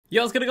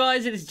Yo, what's good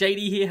guys, it is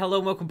JD here, hello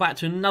and welcome back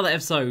to another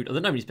episode of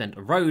the Nobody Spent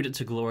Road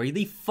to Glory,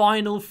 the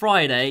final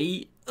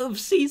Friday of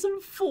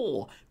Season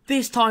 4.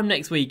 This time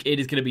next week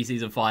it is going to be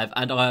Season 5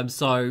 and I am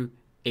so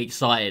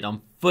excited.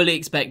 I'm fully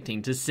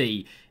expecting to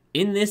see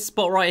in this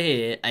spot right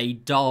here a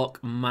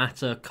Dark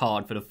Matter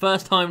card. For the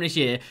first time this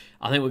year,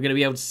 I think we're going to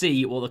be able to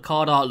see what the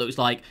card art looks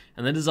like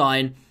and the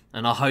design,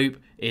 and I hope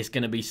it's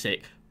going to be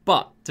sick.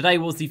 But today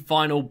was the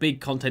final big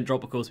content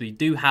drop. Of course, we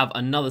do have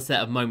another set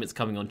of moments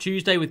coming on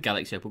Tuesday with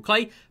Galaxy Opal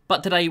Clay,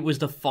 but today was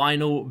the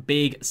final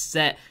big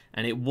set,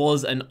 and it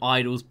was an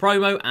Idols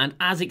promo, and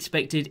as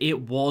expected,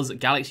 it was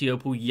Galaxy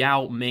Opal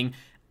Yao Ming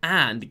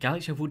and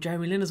Galaxy Opal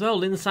Jeremy Lin as well.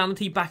 Lin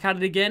Sanity back at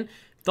it again.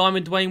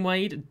 Diamond Dwayne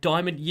Wade,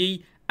 Diamond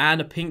Yi, and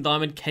a Pink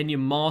Diamond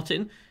Kenyon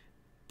Martin.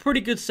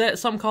 Pretty good set.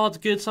 Some cards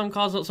good, some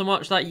cards not so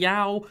much. That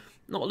Yao,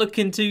 not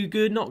looking too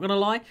good, not going to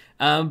lie.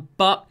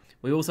 But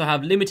we also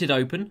have Limited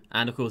Open,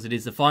 and of course it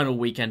is the final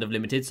weekend of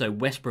Limited, so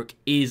Westbrook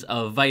is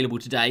available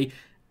today.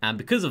 And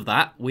because of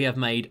that, we have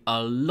made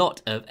a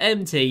lot of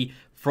MT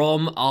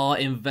from our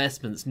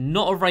investments.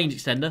 Not of Range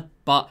Extender,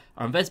 but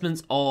our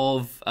investments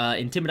of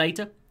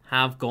Intimidator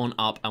have gone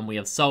up and we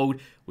have sold.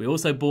 We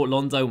also bought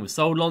Lonzo and we've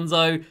sold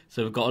Lonzo,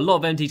 so we've got a lot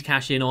of MT to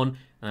cash in on.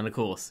 And of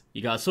course,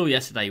 you guys saw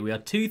yesterday, we are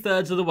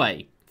 2/3 of the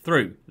way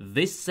through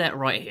this set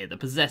right here, the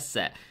Possessed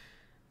set.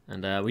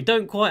 And we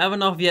don't quite have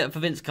enough yet for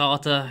Vince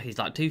Carter. He's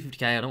like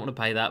 250k, I don't want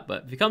to pay that.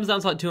 But if he comes down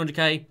to like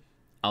 200k,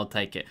 I'll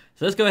take it.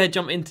 So let's go ahead and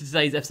jump into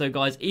today's episode,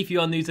 guys. If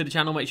you are new to the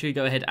channel, make sure you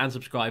go ahead and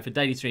subscribe for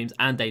daily streams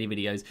and daily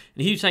videos. And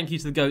a huge thank you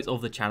to the goats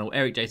of the channel,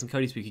 Eric, Jason,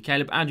 Cody, Spooky,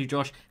 Caleb, Andrew,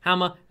 Josh,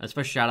 Hammer, and a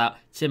special shout out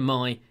to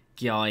my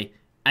guy,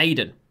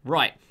 Aiden.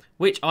 Right,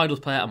 which Idols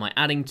player am I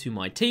adding to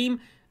my team?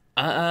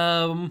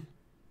 Probably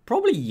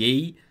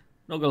Yi,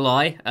 not gonna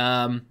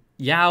lie.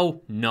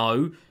 Yao,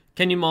 no.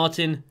 Kenyon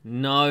Martin,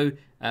 no.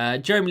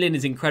 Jeremy Lin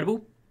is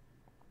incredible,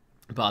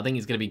 but I think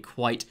it's going to be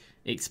quite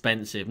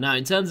expensive. Now,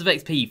 in terms of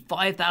XP,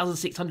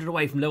 5,600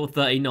 away from level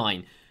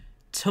 39.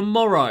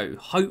 Tomorrow,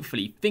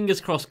 hopefully,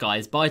 fingers crossed,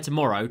 guys, by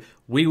tomorrow,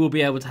 we will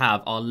be able to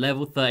have our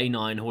level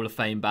 39 Hall of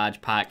Fame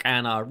badge pack,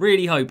 and I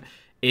really hope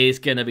it's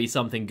going to be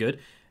something good.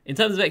 In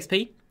terms of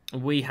XP,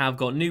 we have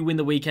got new Win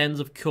the Weekends,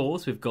 of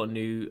course. We've got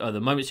new,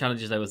 the Moments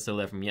Challenges, they were still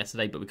there from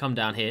yesterday, but we come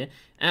down here,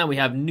 and we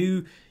have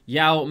new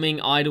Yao Ming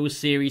Idols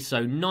series,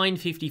 so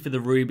 950 for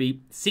the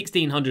Ruby,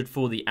 1,600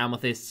 for the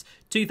Amethysts,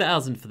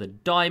 2,000 for the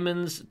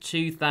Diamonds,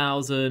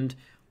 2,000,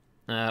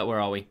 where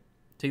are we?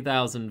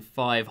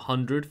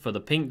 2,500 for the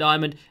Pink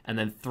Diamond, and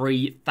then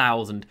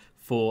 3,000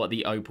 for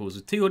the Opals,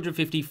 with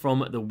 250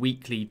 from the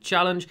Weekly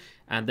Challenge.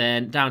 And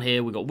then down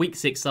here, we've got Week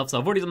 6 stuff, so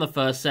I've already done the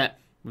first set.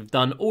 We've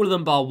done all of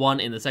them bar one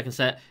in the second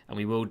set, and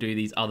we will do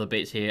these other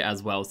bits here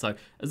as well. So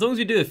as long as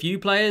we do a few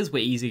players,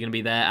 we're easily going to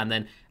be there. And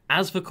then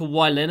as for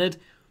Kawhi Leonard,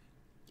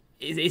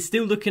 it's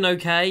still looking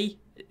okay,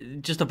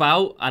 just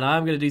about. And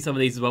I'm going to do some of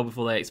these as well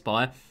before they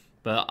expire.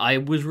 But I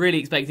was really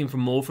expecting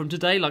more from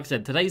today. Like I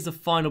said, today's the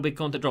final big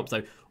content drop.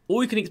 So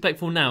all you can expect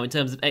for now in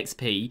terms of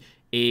XP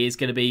is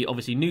going to be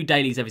obviously new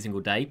dailies every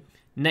single day.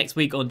 Next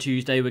week on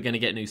Tuesday, we're going to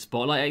get new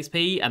Spotlight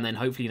XP. And then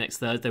hopefully next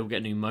Thursday, we'll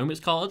get new Moments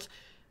cards.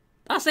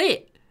 That's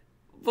it.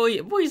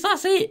 Boys,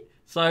 that's it.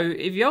 So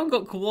if you haven't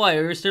got Kawhi,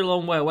 or you're still a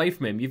long way away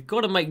from him, you've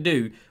got to make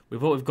do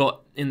with what we've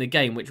got in the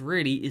game, which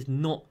really is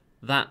not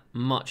that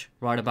much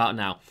right about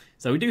now.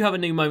 So we do have a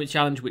new Moments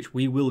Challenge, which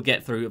we will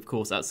get through, of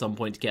course, at some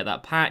point to get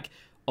that pack.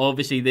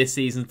 Obviously, this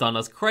season's done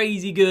us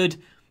crazy good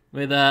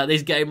with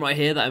this game right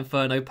here, that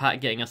Inferno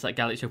pack, getting us that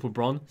Galaxy Opal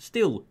Bronze.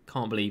 Still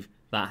can't believe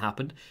that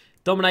happened.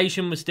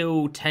 Domination was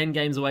still 10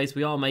 games away, so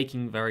we are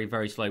making very,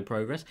 very slow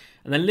progress.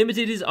 And then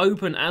Limited is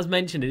open, as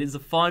mentioned. It is the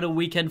final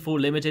weekend for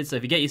Limited, so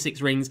if you get your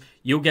 6 rings,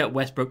 you'll get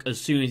Westbrook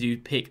as soon as you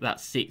pick that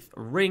 6th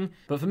ring.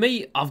 But for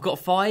me, I've got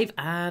 5,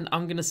 and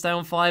I'm going to stay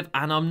on 5,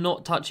 and I'm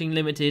not touching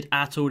Limited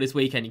at all this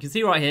weekend. You can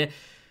see right here,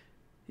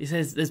 it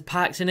says there's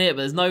packs in it,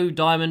 but there's no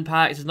Diamond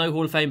packs, there's no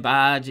Hall of Fame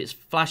badge, it's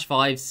Flash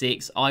 5,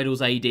 6,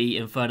 Idols AD,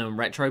 Inferno, and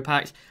Retro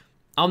packs.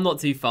 I'm not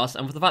too fussed,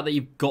 and for the fact that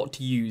you've got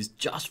to use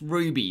just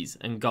rubies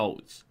and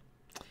golds,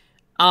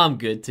 I'm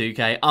good,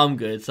 2K, I'm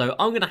good. So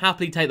I'm going to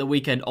happily take the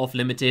weekend off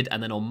Limited,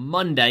 and then on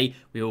Monday,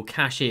 we will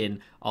cash in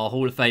our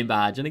Hall of Fame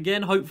badge. And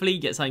again, hopefully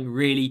get something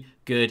really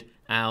good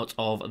out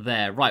of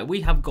there. Right,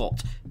 we have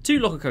got 2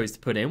 locker codes to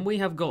put in. We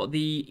have got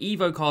the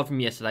Evo card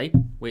from yesterday,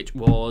 which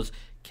was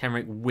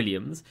Kenrick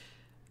Williams.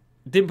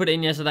 Didn't put it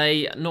in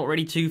yesterday, not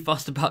really too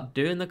fussed about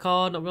doing the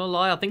card, not going to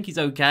lie. I think he's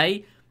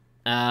okay,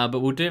 but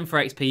we'll do him for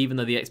XP, even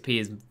though the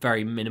XP is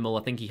very minimal.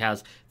 I think he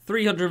has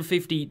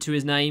 350 to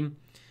his name.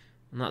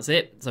 And that's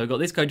it. So we've got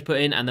this code to put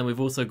in, and then we've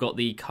also got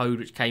the code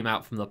which came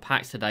out from the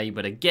packs today.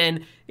 But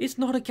again, it's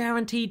not a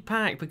guaranteed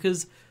pack,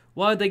 because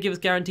why would they give us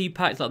guaranteed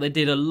packs like they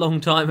did a long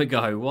time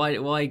ago?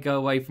 Why go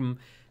away from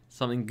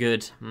something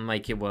good and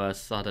make it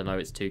worse? I don't know,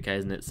 it's 2K,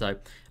 isn't it? So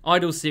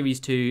Idol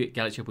Series 2,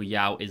 Galaxy Opal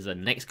Yao is the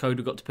next code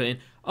we've got to put in.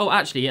 Oh,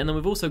 actually, and then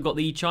we've also got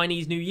the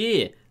Chinese New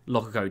Year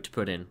locker code to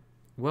put in.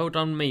 Well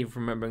done me for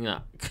remembering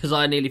that, because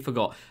I nearly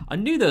forgot. I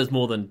knew there was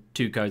more than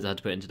 2 codes I had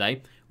to put in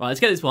today. Right, let's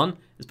get this one.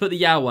 Let's put the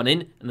Yao one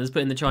in, and let's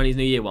put in the Chinese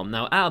New Year one.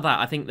 Now, out of that,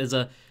 I think there's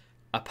a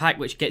a pack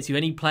which gets you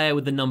any player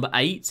with the number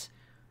 8,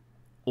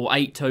 or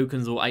 8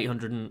 tokens, or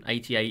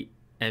 888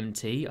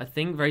 MT, I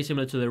think. Very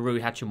similar to the Rui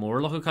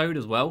Hachimura locker code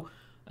as well,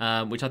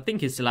 which I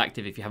think is still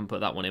active if you haven't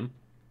put that one in.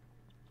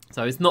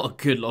 So it's not a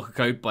good locker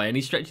code by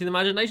any stretch of the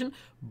imagination,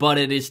 but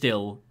it is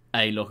still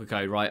a locker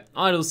code, right?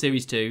 Idol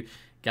Series 2,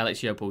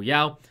 Galaxy Opal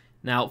Yao.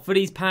 Now, for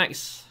these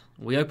packs,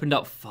 we opened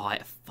up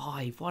 5.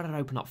 Why did I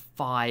open up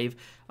 5?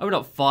 I opened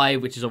up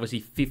 5, which is obviously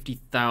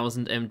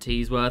 50,000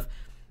 MTs worth,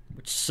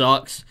 which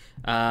sucks.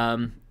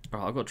 Right,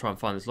 I've got to try and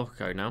find this locker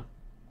code now.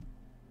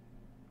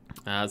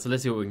 So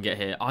let's see what we can get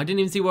here. I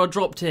didn't even see where I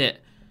dropped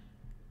it.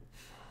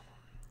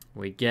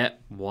 We get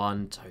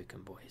 1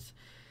 token, boys.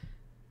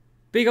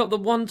 Big up the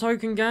 1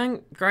 token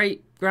gang.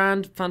 Great,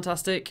 grand,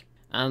 fantastic.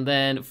 And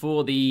then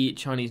for the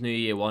Chinese New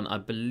Year one, I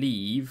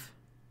believe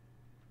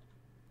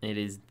it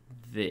is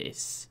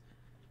this.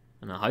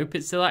 And I hope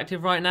it's still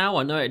active right now.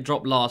 I know it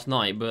dropped last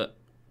night, but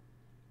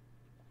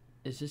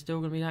is it still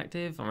going to be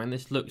active? I mean,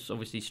 this looks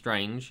obviously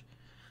strange,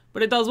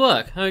 but it does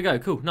work. There we go.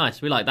 Cool.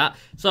 Nice. We like that.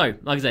 So,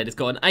 like I said, it's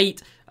got an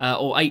 8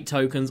 or 8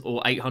 tokens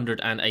or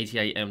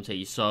 888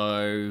 MT.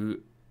 So,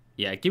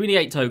 yeah, give me the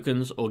 8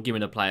 tokens or give me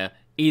the player.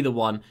 Either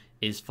one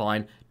is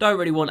fine. Don't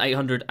really want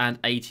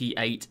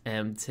 888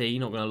 MT,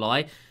 not going to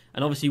lie.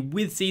 And obviously,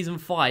 with Season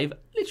 5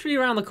 literally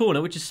around the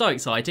corner, which is so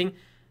exciting.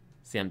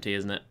 It's the MT,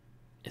 isn't it?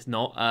 It's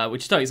not,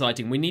 which is so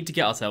exciting. We need to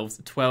get ourselves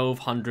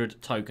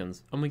 1,200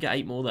 tokens, and we get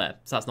 8 more there.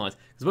 So that's nice.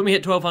 Because when we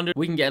hit 1,200,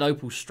 we can get an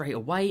Opal straight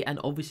away, and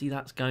obviously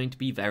that's going to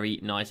be very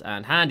nice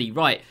and handy.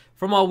 Right,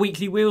 from our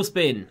weekly wheel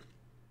spin,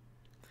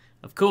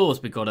 of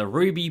course, we've got a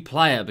Ruby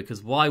player,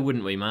 because why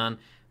wouldn't we, man?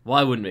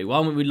 Why wouldn't we? Why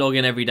wouldn't we log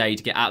in every day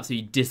to get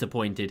absolutely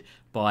disappointed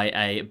by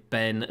a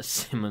Ben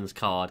Simmons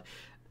card?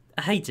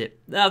 I hate it.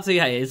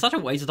 Absolutely hate it. It's such a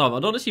waste of time.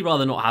 I'd honestly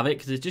rather not have it,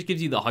 because it just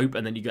gives you the hope,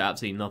 and then you get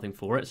absolutely nothing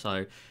for it,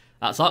 so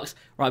that sucks.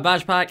 Right,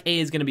 badge pack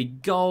is going to be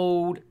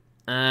gold. It's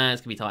going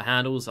to be tight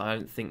handles. I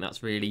don't think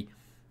that's really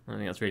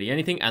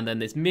anything. And then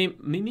this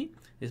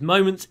this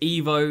Moments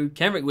Evo,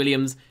 Kenrick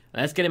Williams.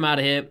 Let's get him out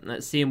of here.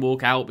 Let's see him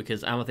walk out,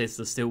 because Amethysts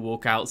are still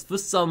walkouts for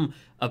some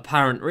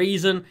apparent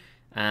reason.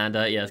 And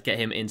yeah, let's get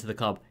him into the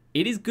club.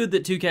 It is good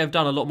that 2K have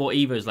done a lot more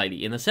Evos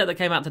lately. In the set that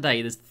came out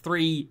today, there's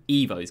 3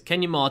 Evos.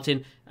 Kenyon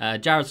Martin,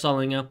 Jared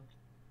Solinger,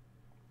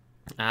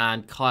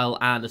 and Kyle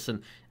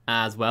Anderson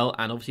as well,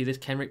 and obviously this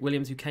Kenrick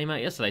Williams who came out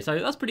yesterday. So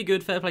that's pretty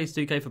good. Fair play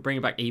to 2K for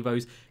bringing back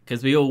Evos,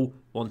 because we all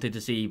wanted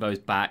to see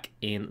Evos back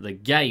in the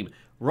game.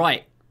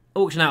 Right,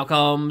 auction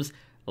outcomes.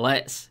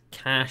 Let's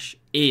cash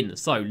in.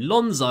 So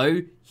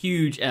Lonzo,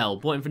 huge L,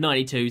 bought him for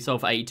 92,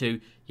 sold for 82.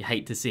 You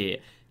hate to see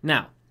it.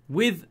 Now,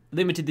 with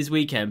limited this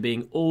weekend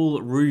being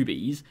all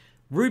rubies,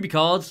 Ruby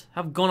cards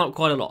have gone up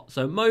quite a lot.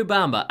 So Mo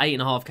Bamba,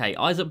 8.5k,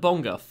 Isaac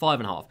Bonga,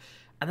 5.5.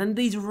 And then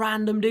these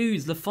random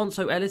dudes,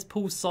 Lafonso Ellis,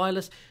 Paul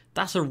Silas.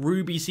 That's a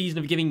Ruby season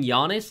of giving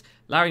Giannis,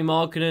 Larry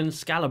Markkinen,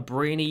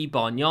 Scalabrini,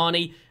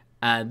 Bargnani,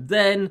 and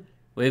then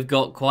we've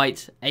got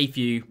quite a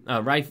few,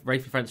 Rafe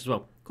French as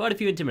well, quite a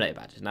few Intimidator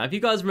badges. Now, if you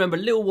guys remember, a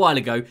little while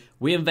ago,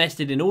 we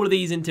invested in all of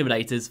these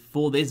Intimidators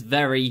for this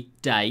very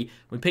day.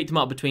 We picked them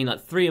up between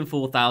like 3,000 and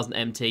 4,000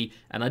 MT,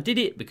 and I did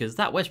it because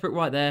that Westbrook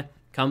right there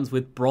comes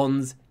with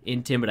bronze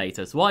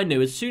Intimidator. So I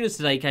knew as soon as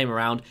today came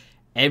around,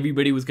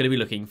 everybody was going to be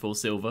looking for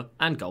silver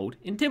and gold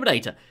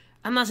Intimidator.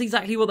 And that's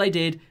exactly what they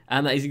did,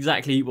 and that is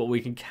exactly what we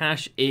can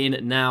cash in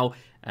now,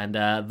 and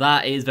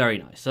that is very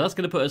nice. So that's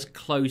going to put us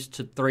close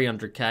to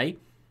 300k,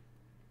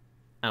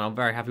 and I'm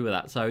very happy with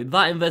that. So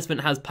that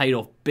investment has paid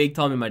off big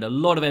time. We made a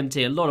lot of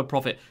MT, a lot of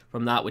profit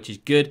from that, which is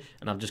good,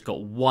 and I've just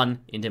got 1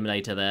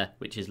 Intimidator there,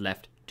 which is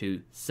left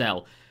to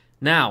sell.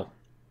 Now,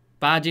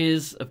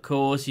 badges, of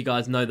course, you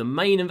guys know the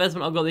main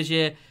investment I've got this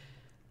year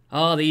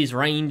are these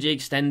range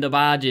extender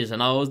badges,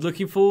 and I was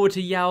looking forward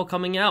to Yao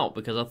coming out,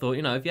 because I thought,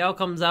 you know, if Yao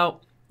comes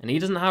out and he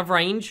doesn't have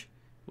range,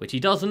 which he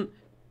doesn't,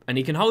 and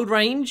he can hold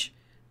range,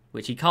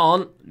 which he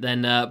can't,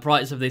 then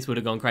price of this would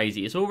have gone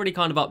crazy. It's already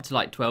kind of up to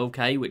like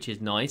 12k, which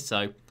is nice,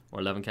 so, or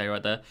 11k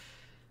right there.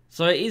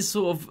 So it is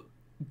sort of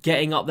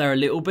getting up there a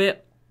little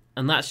bit,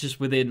 and that's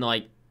just within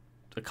like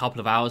a couple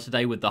of hours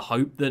today with the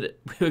hope that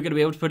we were going to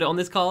be able to put it on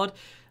this card.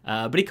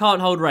 But he can't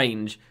hold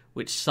range,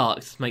 which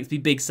sucks, makes me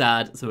big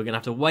sad, so we're going to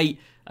have to wait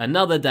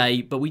another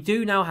day. But we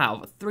do now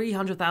have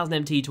 300,000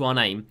 MT to our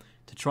name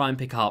to try and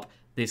pick up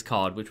this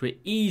card, which we're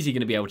easily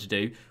going to be able to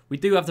do. We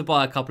do have to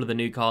buy a couple of the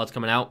new cards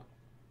coming out,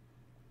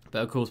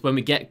 but of course when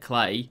we get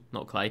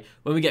when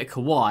we get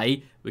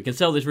Kawhi, we can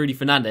sell this Rudy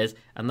Fernandez,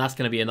 and that's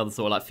going to be another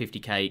sort of like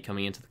 50k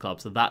coming into the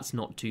club, so that's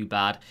not too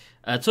bad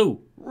at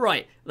all.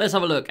 Right, let's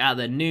have a look at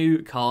the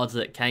new cards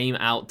that came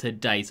out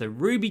today. So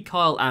Ruby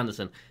Kyle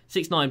Anderson,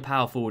 6'9",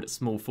 power forward,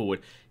 small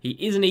forward. He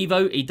is an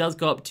Evo. He does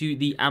go up to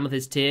the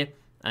Amethyst tier,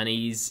 and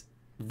he's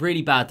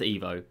really bad to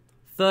Evo.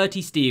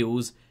 30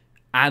 steals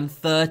and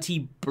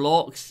 30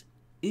 blocks.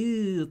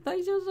 Ew,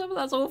 37,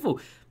 that's awful.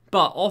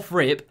 But off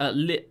rip, at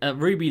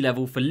Ruby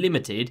level for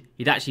limited,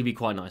 he'd actually be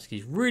quite nice.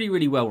 He's really,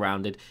 really well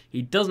rounded.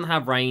 He doesn't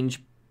have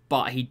range,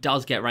 but he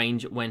does get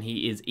range when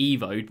he is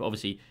Evo'd. But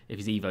obviously, if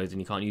he's Evo'd, then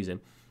you can't use him.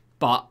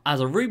 But as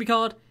a Ruby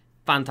card,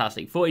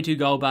 fantastic. 42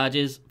 gold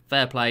badges,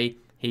 fair play.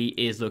 he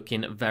is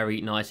looking very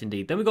nice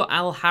indeed. Then we've got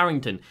Al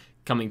Harrington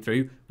coming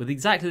through with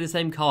exactly the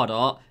same card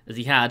art as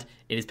he had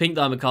in his Pink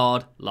Diamond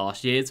card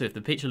last year. So if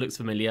the picture looks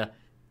familiar,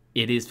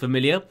 it is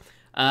familiar.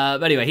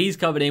 But anyway, he's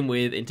covered in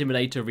with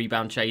Intimidator,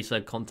 Rebound Chaser,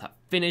 Contact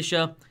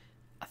Finisher.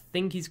 I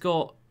think he's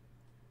got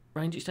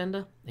Range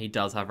Extender. He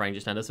does have Range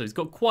Extender, so he's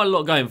got quite a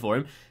lot going for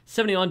him.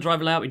 79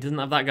 driving layout, he doesn't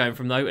have that going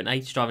for him though, and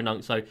 80 driving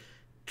dunk, so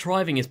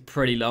driving is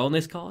pretty low on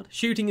this card.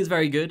 Shooting is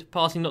very good,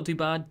 passing not too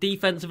bad.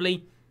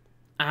 Defensively,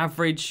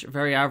 average,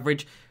 very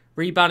average.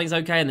 Rebounding's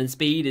okay, and then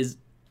speed is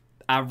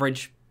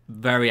average,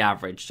 very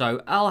average.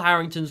 So Al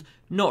Harrington's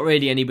not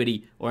really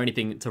anybody or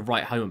anything to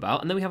write home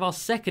about. And then we have our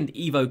second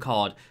Evo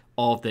card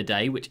of the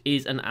day, which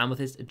is an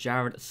Amethyst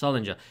Jared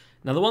Sullinger.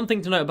 Now, the one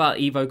thing to note about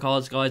Evo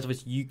cards, guys,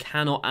 obviously you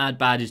cannot add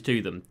badges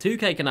to them.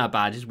 2K can add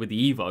badges with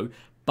the Evo,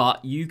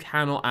 but you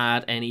cannot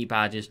add any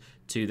badges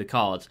to the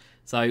cards.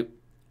 So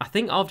I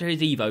think after his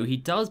Evo, he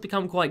does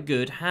become quite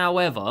good.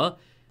 However,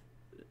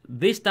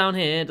 this down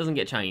here doesn't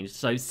get changed.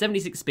 So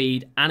 76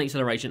 speed and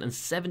acceleration and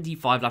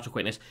 75 lateral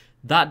quickness.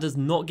 That does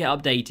not get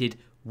updated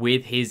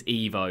with his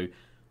Evo.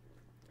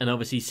 And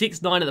obviously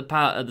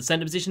 6'9" at the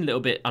centre position, a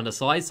little bit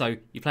undersized. So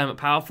you play him at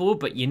power forward,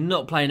 but you're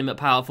not playing him at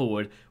power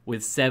forward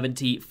with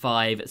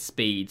 75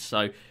 speed.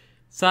 So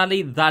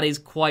sadly, that is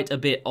quite a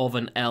bit of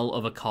an L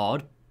of a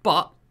card.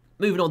 But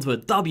moving on to a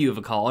W of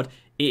a card,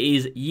 it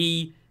is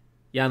Yi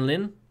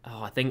Yanlin.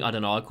 Oh, I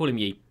don't know, I'll call him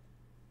Yi.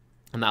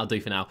 And that'll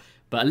do for now.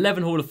 But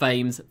 11 Hall of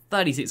Fames,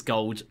 36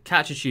 golds,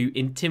 catch and shoot,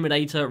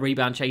 Intimidator,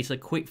 Rebound Chaser,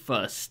 quick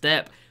first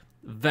step.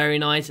 Very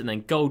nice. And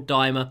then Gold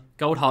Dimer,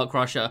 Gold Heart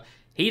Crusher.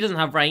 He doesn't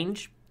have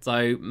range,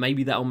 so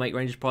maybe that'll make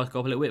range's price go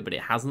up a little bit, but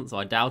it hasn't, so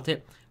I doubt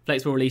it.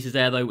 Flexible releases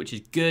there, though, which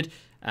is good.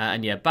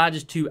 And yeah,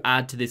 badges to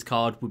add to this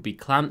card would be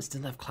clamps.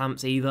 Doesn't have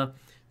clamps either.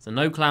 So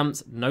no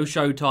clamps, no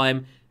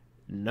showtime,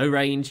 no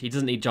range. He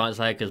doesn't need Giant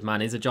Slayer because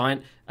man is a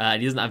giant.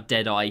 And he doesn't have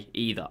Deadeye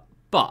either.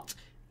 But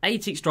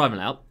 86 driving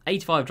out,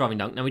 85 driving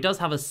dunk. Now he does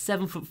have a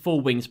 7'4"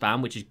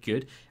 wingspan, which is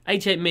good.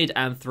 88 mid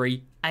and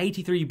 3,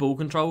 83 ball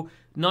control.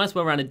 Nice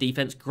well-rounded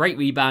defense, great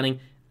rebounding,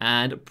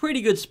 and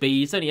pretty good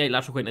speed. 78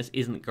 lateral quickness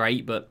isn't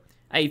great, but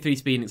 83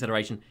 speed and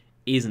acceleration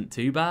isn't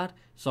too bad.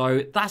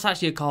 So that's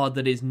actually a card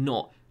that is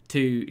not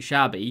too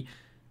shabby.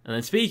 And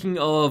then speaking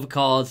of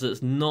cards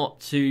that's not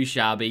too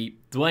shabby,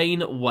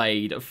 Dwayne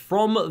Wade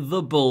from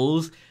the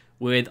Bulls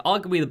with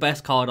arguably the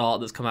best card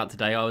art that's come out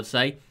today, I would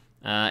say.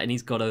 And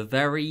he's got a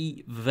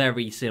very,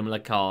 very similar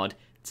card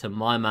to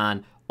my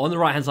man on the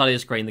right-hand side of the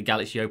screen, the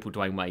Galaxy Opal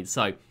Dwayne Wade.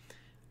 So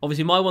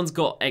obviously my one's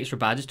got extra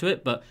badges to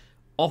it, but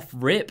off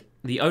rip,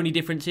 the only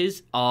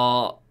differences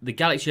are the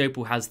Galaxy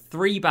Opal has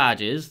 3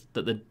 badges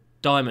that the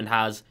Diamond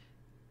has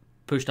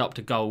pushed up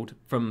to gold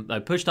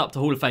pushed up to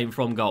Hall of Fame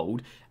from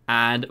gold,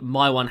 and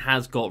my one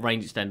has got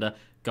Range Extender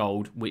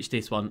gold, which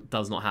this one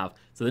does not have.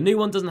 So the new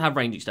one doesn't have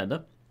Range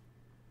Extender.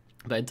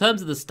 But in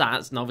terms of the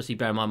stats, and obviously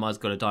bear in mind mine's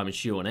got a diamond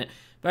shoe on it,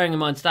 bearing in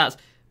mind stats,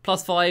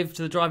 +5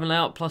 to the driving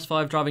layout,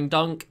 +5 driving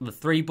dunk, the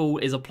 3 ball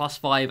is a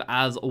 +5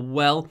 as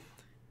well.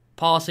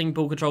 Passing,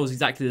 ball control is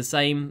exactly the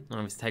same.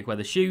 Obviously take away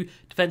the shoe.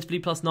 Defensively,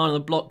 +9 on the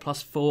block,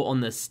 +4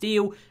 on the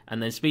steal.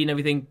 And then speed and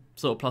everything,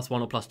 sort of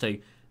 +1 or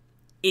 +2.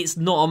 It's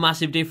not a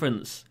massive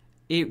difference.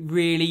 It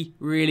really,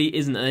 really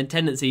isn't. And then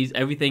tendencies,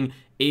 everything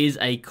is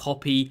a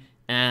copy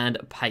and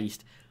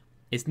paste.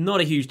 It's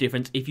not a huge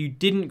difference. If you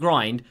didn't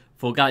grind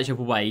for Galaxy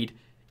Opal Wade,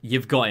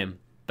 you've got him.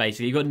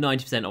 Basically, you've got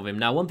 90% of him.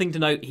 Now, one thing to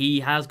note,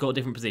 he has got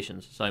different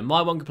positions. So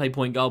my one can play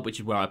point guard, which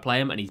is where I play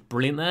him, and he's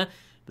brilliant there.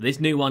 But this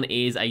new one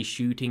is a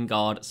shooting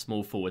guard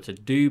small forward. So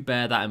do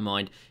bear that in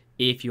mind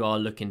if you are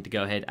looking to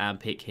go ahead and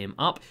pick him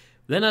up.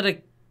 Then I had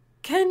a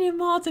Kenyon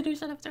Martin who's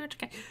selling for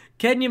 300k.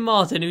 Kenyon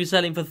Martin who's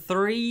selling for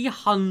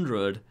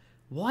 300.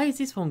 Why has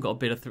this one got a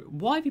bid of...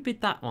 Why have you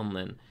bid that one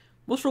then?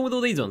 What's wrong with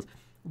all these ones?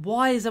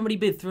 Why has somebody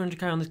bid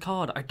 300k on this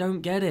card? I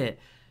don't get it.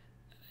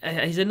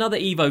 He's another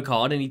Evo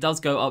card and he does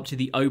go up to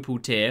the Opal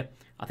tier.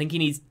 I think he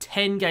needs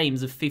 10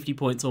 games of 50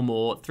 points or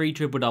more, 3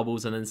 triple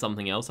doubles and then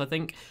something else, I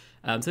think.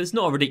 So it's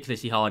not a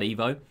ridiculously hard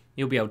Evo.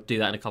 You'll be able to do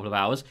that in a couple of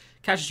hours.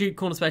 Catch and shoot,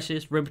 corner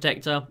specialist, rim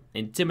protector,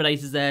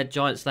 intimidators there,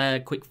 giant slayer,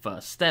 quick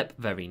first step,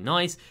 very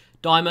nice.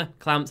 Dimer,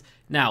 clamps.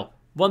 Now,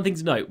 one thing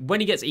to note, when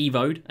he gets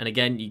Evo'd, and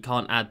again, you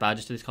can't add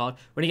badges to this card,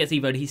 when he gets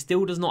Evo'd, he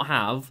still does not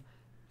have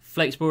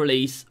flexible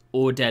release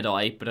or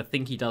Deadeye, but I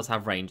think he does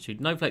have range. So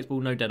no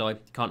flexible, no Deadeye,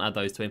 can't add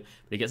those to him.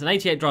 But he gets an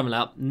 88 driving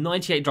layout,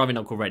 98 driving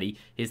dunk already.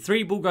 His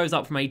 3 ball goes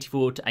up from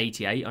 84 to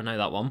 88, I know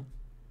that one.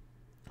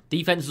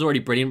 Defense is already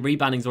brilliant,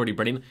 rebounding is already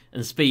brilliant,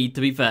 and speed,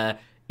 to be fair,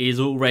 is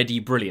already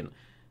brilliant.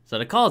 So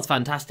the card's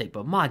fantastic,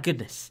 but my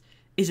goodness,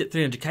 is it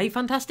 300k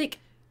fantastic?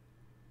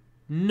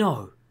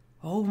 No.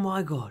 Oh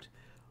my god.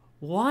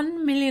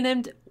 1 million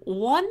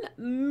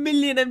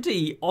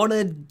MT on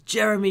a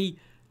Jeremy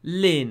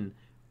Lin.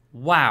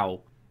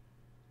 Wow.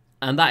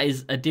 And that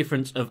is a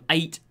difference of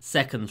 8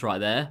 seconds right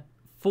there.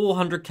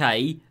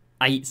 400k,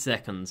 8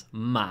 seconds.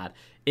 Mad.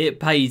 It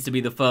pays to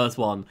be the first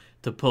one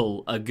to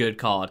pull a good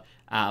card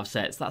out of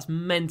sets. That's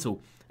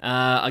mental.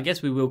 I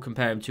guess we will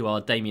compare him to our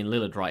Damian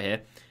Lillard right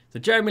here. So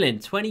Jeremy Lin,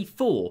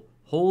 24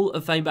 Hall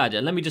of Fame badge.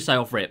 And let me just say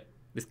off rip,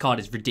 This card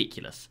is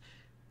ridiculous.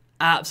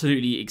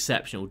 Absolutely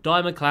exceptional.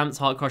 Diamond Clamps,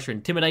 Heart Crusher,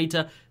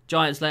 Intimidator,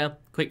 Giant Slayer,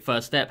 Quick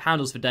First Step,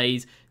 Handles for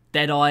Days,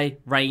 Deadeye,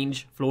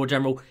 Range, Floor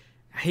General.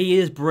 He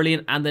is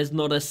brilliant, and there's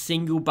not a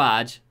single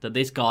badge that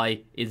this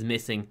guy is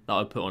missing that I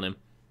would put on him.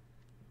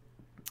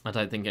 I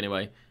don't think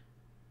anyway.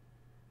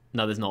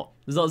 No, there's not.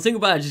 There's not a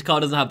single badge this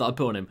card doesn't have that I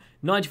put on him.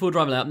 94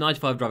 driving layup,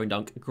 95 driving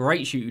dunk,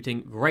 great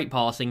shooting, great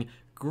passing,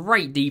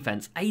 great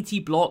defense, 80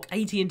 block,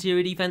 80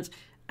 interior defense,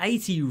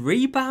 80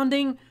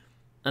 rebounding,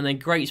 and then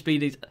great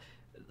speed.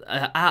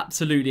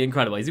 Absolutely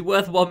incredible. Is he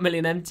worth 1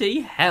 million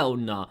MT? Hell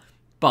no.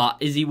 But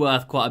is he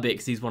worth quite a bit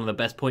because he's one of the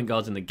best point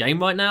guards in the game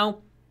right now?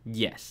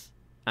 Yes.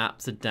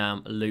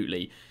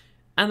 Absolutely.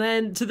 And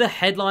then to the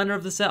headliner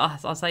of the set,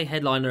 I say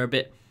headliner a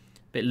bit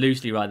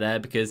loosely right there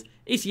because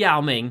it's Yao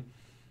Ming.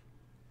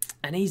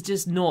 And he's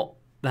just not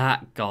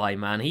that guy,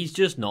 man. He's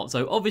just not.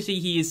 So obviously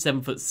he is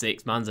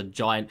 7'6". Man's a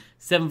giant.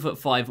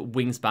 7'5"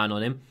 wingspan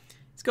on him.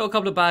 He's got a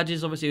couple of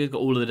badges. Obviously, he's got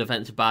all of the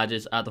defensive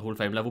badges at the Hall of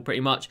Fame level, pretty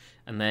much.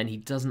 And then he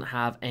doesn't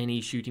have any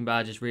shooting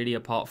badges, really,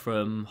 apart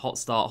from Hot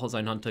Start, Hot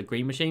Zone Hunter,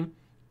 Green Machine.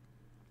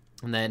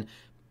 And then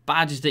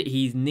badges that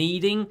he's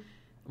needing.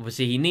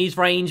 Obviously, he needs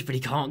range, but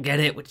he can't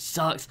get it, which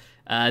sucks.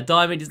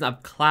 Diamond doesn't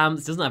have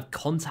clamps, doesn't have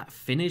contact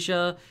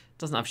finisher,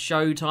 doesn't have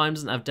showtime,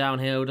 doesn't have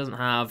downhill, doesn't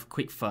have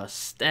quick first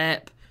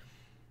step.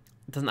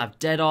 Doesn't have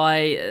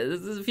Deadeye.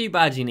 There's a few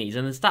badges he needs,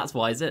 and the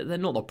stats-wise, they're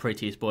not the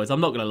prettiest boys.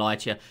 I'm not going to lie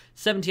to you.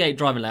 78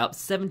 driving layup,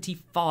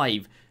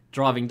 75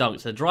 driving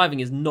dunks. So driving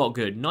is not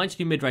good.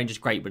 92 mid-range is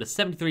great, but a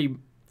 73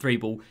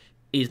 3-ball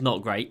is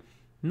not great.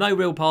 No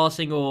real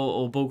passing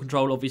or ball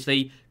control,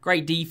 obviously.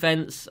 Great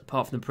defense,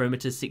 apart from the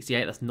perimeter,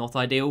 68. That's not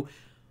ideal.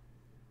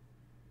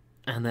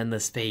 And then the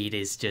speed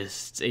is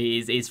just,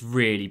 it's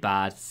really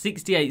bad.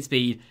 68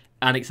 speed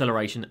and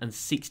acceleration, and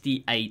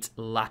 68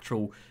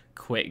 lateral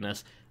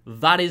quickness.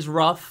 That is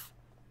rough.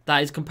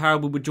 That is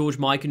comparable with George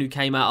Mikan, who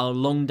came out a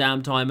long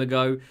damn time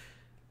ago.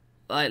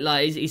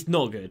 It's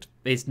not good.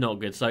 It's not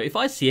good. So if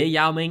I see a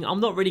Yao Ming, I'm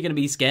not really going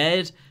to be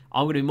scared.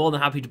 I'm going to be more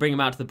than happy to bring him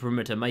out to the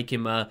perimeter, make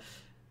him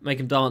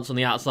dance on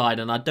the outside,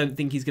 and I don't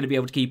think he's going to be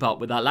able to keep up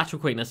with that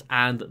lateral quickness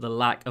and the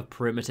lack of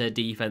perimeter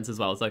defense as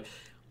well. So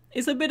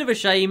it's a bit of a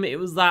shame it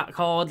was that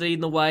card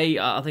leading the way.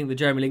 I think the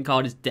Jeremy Lin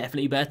card is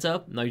definitely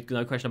better. No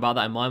question about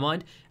that in my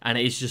mind. And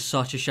it is just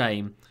such a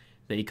shame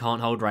that he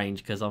can't hold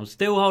range, because I'm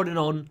still holding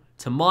on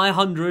to my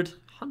 100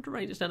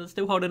 range extender,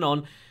 still holding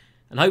on,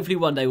 and hopefully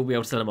one day we'll be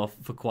able to sell them off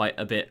for quite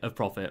a bit of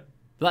profit.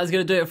 But that's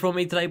going to do it from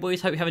me today,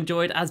 boys. Hope you have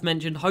enjoyed. As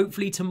mentioned,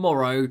 hopefully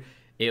tomorrow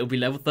it'll be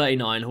level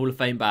 39 Hall of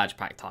Fame badge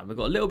pack time. We've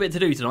got a little bit to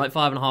do tonight,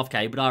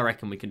 5.5k, but I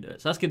reckon we can do it.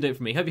 So that's going to do it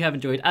for me. Hope you have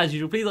enjoyed. As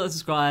usual, please like and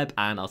subscribe,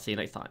 and I'll see you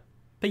next time.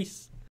 Peace.